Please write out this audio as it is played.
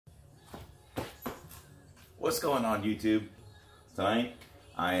What's going on, YouTube? Tonight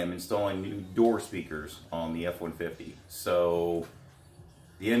I am installing new door speakers on the F-150. So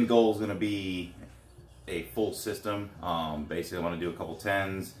the end goal is going to be a full system. Basically I want to do a couple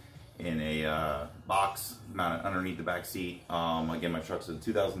 10s in a box mounted underneath the back seat. Again, my truck's a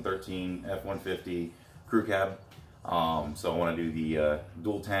 2013 F-150 crew cab. So I want to do the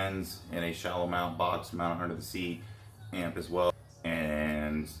dual 10s in a shallow mount box mounted under the seat, amp as well.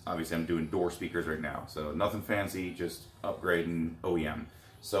 And obviously I'm doing door speakers right now, so nothing fancy, just upgrading OEM.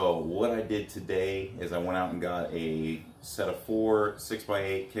 So what I did today is I went out and got a set of 4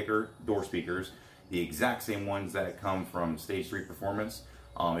 6x8 kicker door speakers, the exact same ones that come from Stage 3 Performance.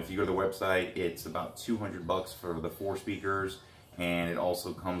 If you go to the website, it's about 200 bucks for the 4 speakers, and it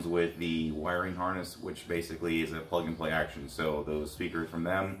also comes with the wiring harness, which basically is a plug and play action. So those speakers from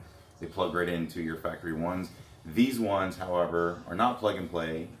them, they plug right into your factory ones. These ones, however, are not plug and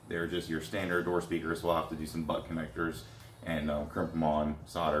play. They're just your standard door speakers, so I'll have to do some butt connectors and crimp them on,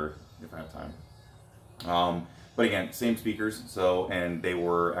 solder if I have time. But again, same speakers, so, and they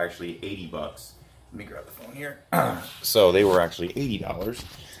were actually 80 bucks. Let me grab the phone here. So they were actually $80.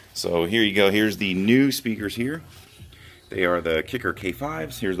 So here you go, here's the new speakers here. They are the Kicker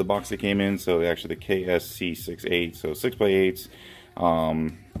K5s. Here's the box they came in, so actually the KSC68, so 6x8s.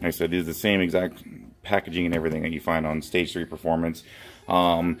 Like I said, these are the same exact packaging and everything that you find on Stage 3 Performance.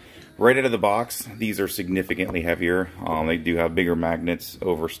 Right out of the box, these are significantly heavier. They do have bigger magnets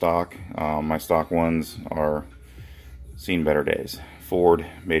over stock. My stock ones are seen better days. Ford,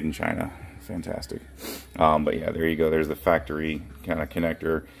 made in China. Fantastic. But yeah, there you go. There's the factory kind of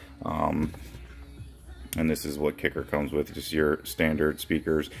connector. And this is what Kicker comes with, just your standard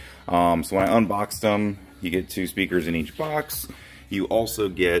speakers. So when I unboxed them, you get 2 speakers in each box. You also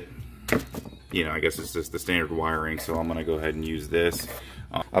get, you know, I guess it's just the standard wiring, so I'm gonna go ahead and use this.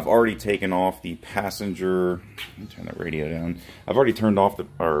 I've already taken off the passenger, let me turn that radio down. I've already I've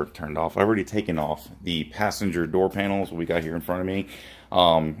already taken off the passenger door panels we got here in front of me.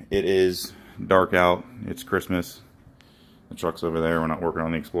 It is dark out, it's Christmas. The truck's over there, we're not working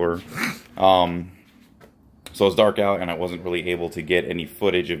on the Explorer. So it's dark out and I wasn't really able to get any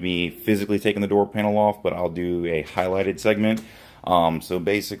footage of me physically taking the door panel off, but I'll do a highlighted segment. So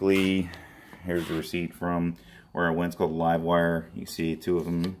basically, here's the receipt from where I went. It's called Livewire. You see 2 of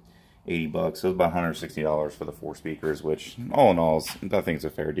them, 80 bucks. So it's about $160 for the 4 speakers, which all in all, I think it's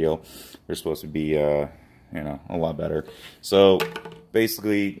a fair deal. They're supposed to be, you know, a lot better. So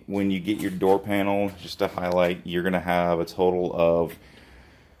basically, when you get your door panel, just to highlight, you're going to have a total of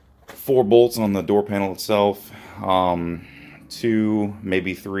 4 bolts on the door panel itself. 2,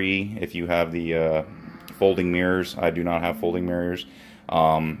 maybe 3 if you have the folding mirrors. I do not have folding mirrors.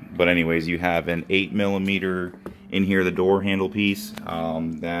 But anyways, you have an 8mm in here, the door handle piece.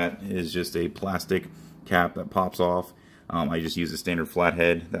 That is just a plastic cap that pops off. I just used a standard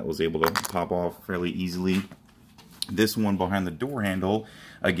flathead that was able to pop off fairly easily. This one behind the door handle,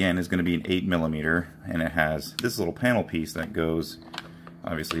 again, is going to be an 8mm, and it has this little panel piece that goes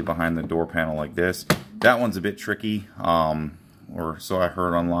obviously behind the door panel like this. That one's a bit tricky, or so I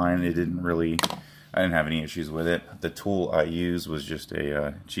heard online. It didn't really, I didn't have any issues with it. The tool I used was just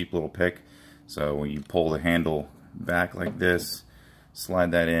a cheap little pick. So when you pull the handle back like this,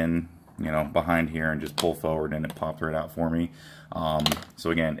 slide that in, you know, behind here and just pull forward, and it popped right out for me. So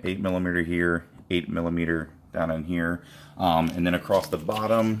again, 8mm here, 8mm down in here. And then across the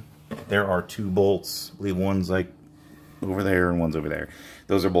bottom, there are 2 bolts. I believe one's like over there and one's over there.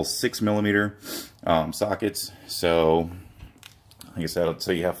 Those are both 6mm sockets. So like I said,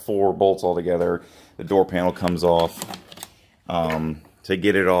 so you have 4 bolts all together. The door panel comes off. To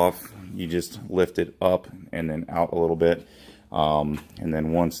get it off, you just lift it up and then out a little bit. And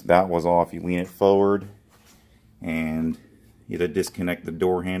then once that was off, you lean it forward and you either disconnect the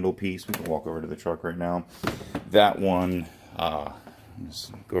door handle piece. We can walk over to the truck right now. That one,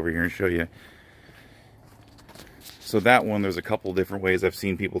 let's go over here and show you. So that one, there's a couple different ways I've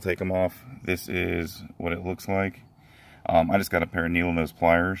seen people take them off. This is what it looks like. I just got a pair of needle nose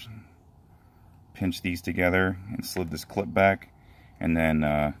pliers, pinched these together and slid this clip back, and then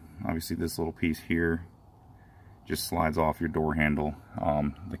obviously this little piece here just slides off your door handle,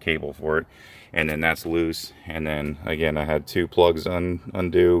 the cable for it, and then that's loose. And then again, I had 2 plugs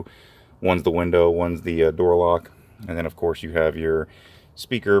undo. One's the window, one's the door lock, and then of course you have your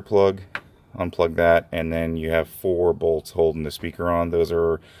speaker plug. Unplug that, and then you have 4 bolts holding the speaker on. Those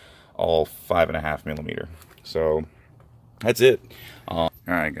are all 5.5mm. So that's it.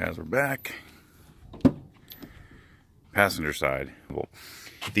 Alright guys, we're back. Passenger side.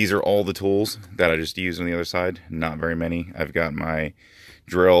 These are all the tools that I just used on the other side. Not very many. I've got my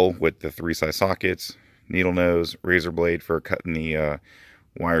drill with the 3 size sockets, needle nose, razor blade for cutting the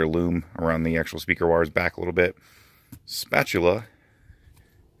wire loom around the actual speaker wires back a little bit. Spatula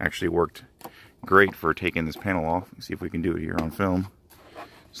actually worked great for taking this panel off. Let's see if we can do it here on film.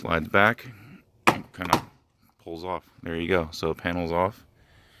 Slides back, kind of pulls off. There you go. So the panel's off,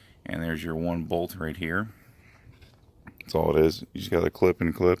 and there's your one bolt right here. That's all it is. You just got a clip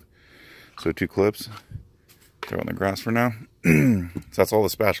and clip. So 2 clips. Throw it in the grass for now. So that's all the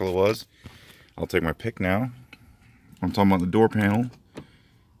spatula was. I'll take my pick now. I'm talking about the door panel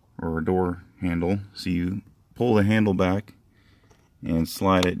or a door handle. So you pull the handle back and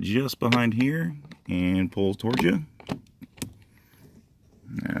slide it just behind here and pulls towards you.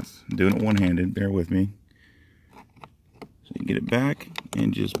 Yes, I'm doing it one-handed, bear with me. So you get it back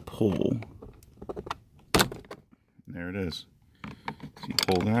and just pull. There it is. So you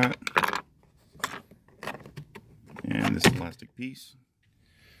pull that. And this plastic piece.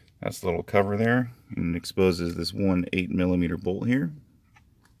 That's the little cover there. And it exposes this one 8mm bolt here.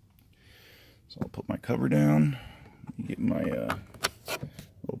 So I'll put my cover down. Get my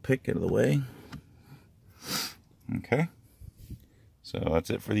little pick out of the way. Okay. So that's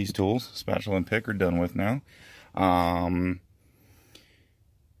it for these tools. Spatula and pick are done with now.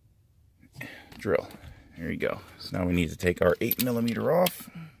 Drill. There you go. So now we need to take our 8mm off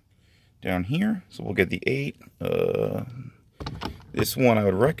down here. So we'll get the 8. This one I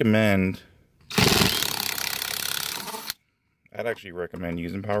would recommend. I'd actually recommend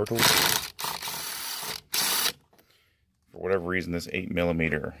using power tools. For whatever reason, this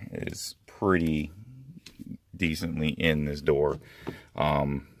 8mm is pretty decently in this door. All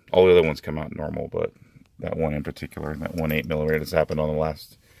the other ones come out normal, but that one in particular, that one 8mm, has happened on the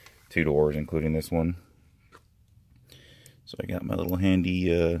last 2 doors, including this one. So I got my little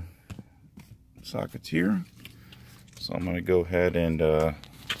handy sockets here. So I'm going to go ahead and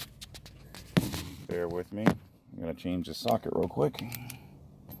bear with me. I'm going to change the socket real quick.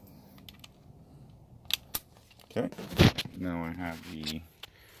 Okay. Now I have the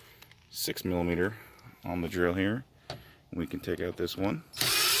 6mm on the drill here. We can take out this one.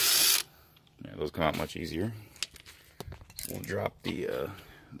 Yeah, those come out much easier. So we'll drop the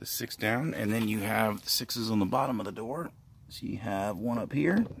 6 down, and then you have the 6s on the bottom of the door. So you have one up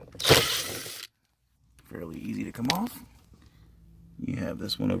here, fairly easy to come off. You have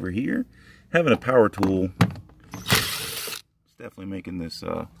this one over here. Having a power tool is definitely making this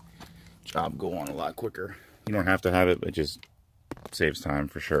job go on a lot quicker. You don't have to have it, but it just saves time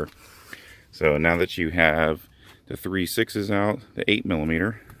for sure. So now that you have the 3 6s out, the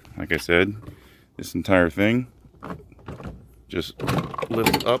 8mm, like I said, this entire thing just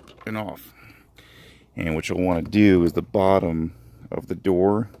lifts up and off. And what you'll want to do is the bottom of the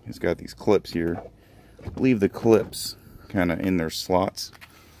door has got these clips here. Leave the clips kind of in their slots.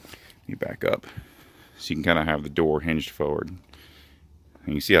 You back up so you can kind of have the door hinged forward.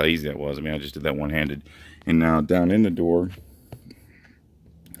 And you see how easy that was. I mean, I just did that one-handed. And now down in the door,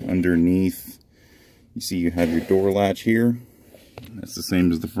 underneath, you see you have your door latch here. That's the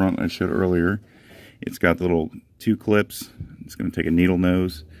same as the front I showed earlier. It's got the little 2 clips. It's going to take a needle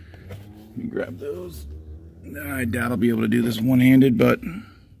nose. Let me grab those. I doubt I'll be able to do this one-handed, but I'm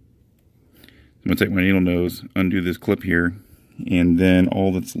going to take my needle nose, undo this clip here, and then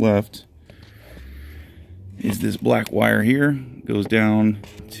all that's left is this black wire here. Goes down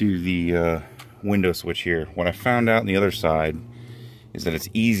to the window switch here. What I found out on the other side is that it's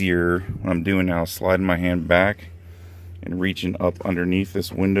easier when I'm doing now, sliding my hand back and reaching up underneath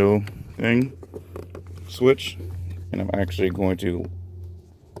this window thing, switch, and I'm actually going to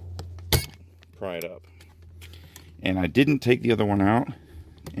pry it up. And I didn't take the other one out.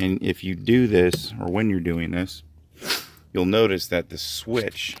 And if you do this, or when you're doing this, you'll notice that the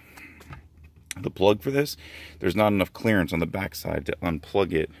switch, the plug for this, there's not enough clearance on the backside to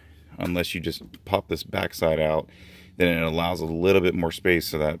unplug it unless you just pop this backside out. Then it allows a little bit more space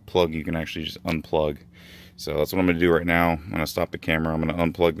so that plug you can actually just unplug. So that's what I'm going to do right now. I'm going to stop the camera. I'm going to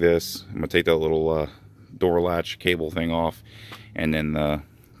unplug this. I'm going to take that little door latch cable thing off, and then the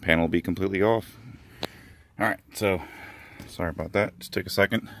panel will be completely off. Alright, so sorry about that. Just took a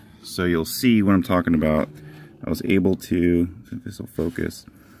second. So you'll see what I'm talking about. I was able to, if this will focus,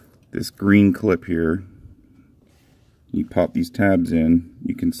 this green clip here, you pop these tabs in,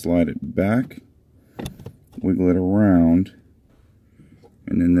 you can slide it back, wiggle it around,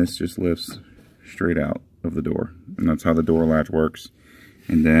 and then this just lifts straight out of the door. And that's how the door latch works.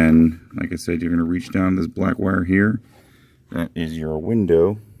 And then, like I said, you're going to reach down this black wire here. That is your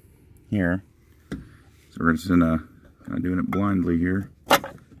window here. So we're just kind of doing it blindly here.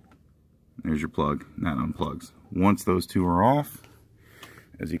 There's your plug. That unplugs. Once those two are off,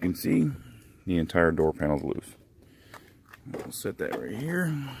 as you can see, the entire door panel's loose. We'll set that right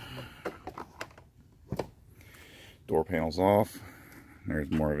here. Door panel's off.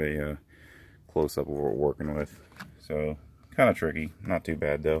 There's more of a close-up of what we're working with. So, kind of tricky. Not too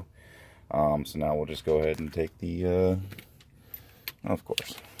bad, though. So now we'll just go ahead and take the, of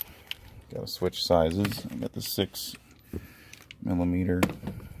course, got to switch sizes. I got the 6mm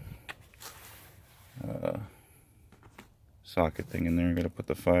socket thing in there. I'm going to put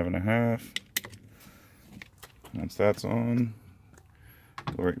the 5.5. Once that's on,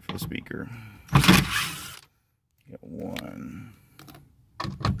 go right for the speaker. Got 1,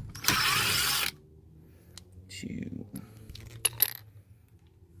 2,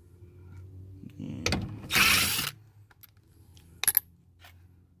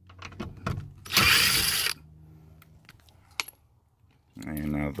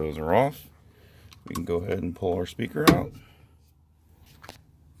 and now that those are off, we can go ahead and pull our speaker out.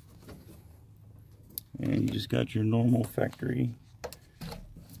 And you just got your normal factory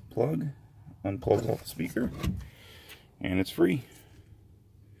plug. Unplugs off the speaker, and it's free.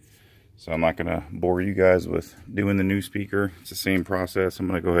 So I'm not going to bore you guys with doing the new speaker. It's the same process. I'm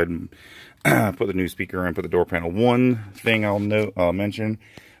going to go ahead and put the new speaker in, put the door panel. One thing I'll mention,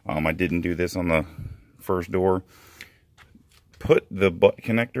 I didn't do this on the first door. Put the butt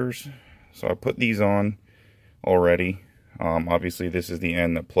connectors. So I put these on already. Obviously this is the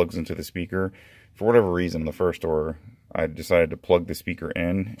end that plugs into the speaker. For whatever reason, the first door, I decided to plug the speaker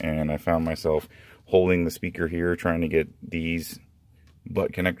in, and I found myself holding the speaker here, trying to get these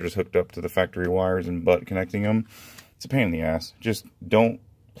butt connectors hooked up to the factory wires and butt connecting them. It's a pain in the ass. Just don't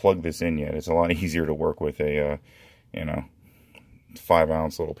plug this in yet. It's a lot easier to work with a, you know,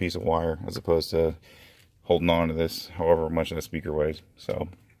 5-ounce little piece of wire as opposed to holding on to this however much the speaker weighs. So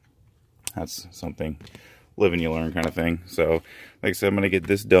that's something, live and you learn kind of thing. So like I said, I'm going to get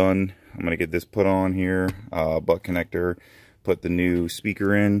this done. I'm going to get this put on here, butt connector, put the new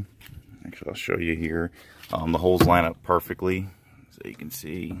speaker in. Actually, I'll show you here. The holes line up perfectly, so you can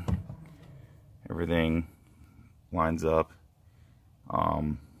see everything lines up.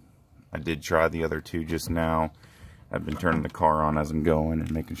 I did try the other two just now. I've been turning the car on as I'm going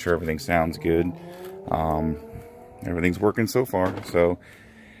and making sure everything sounds good. Everything's working so far, so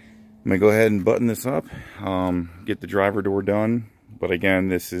I'm going to go ahead and button this up, get the driver door done. But again,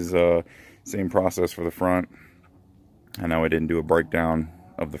 this is same process for the front. I know I didn't do a breakdown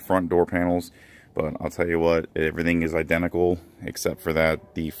of the front door panels, but I'll tell you what, everything is identical except for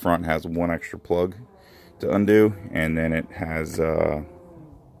that the front has one extra plug to undo, and then it has the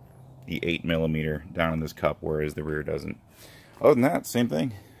 8mm down in this cup, whereas the rear doesn't. Other than that, same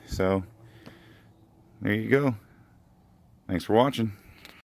thing. So there you go. Thanks for watching.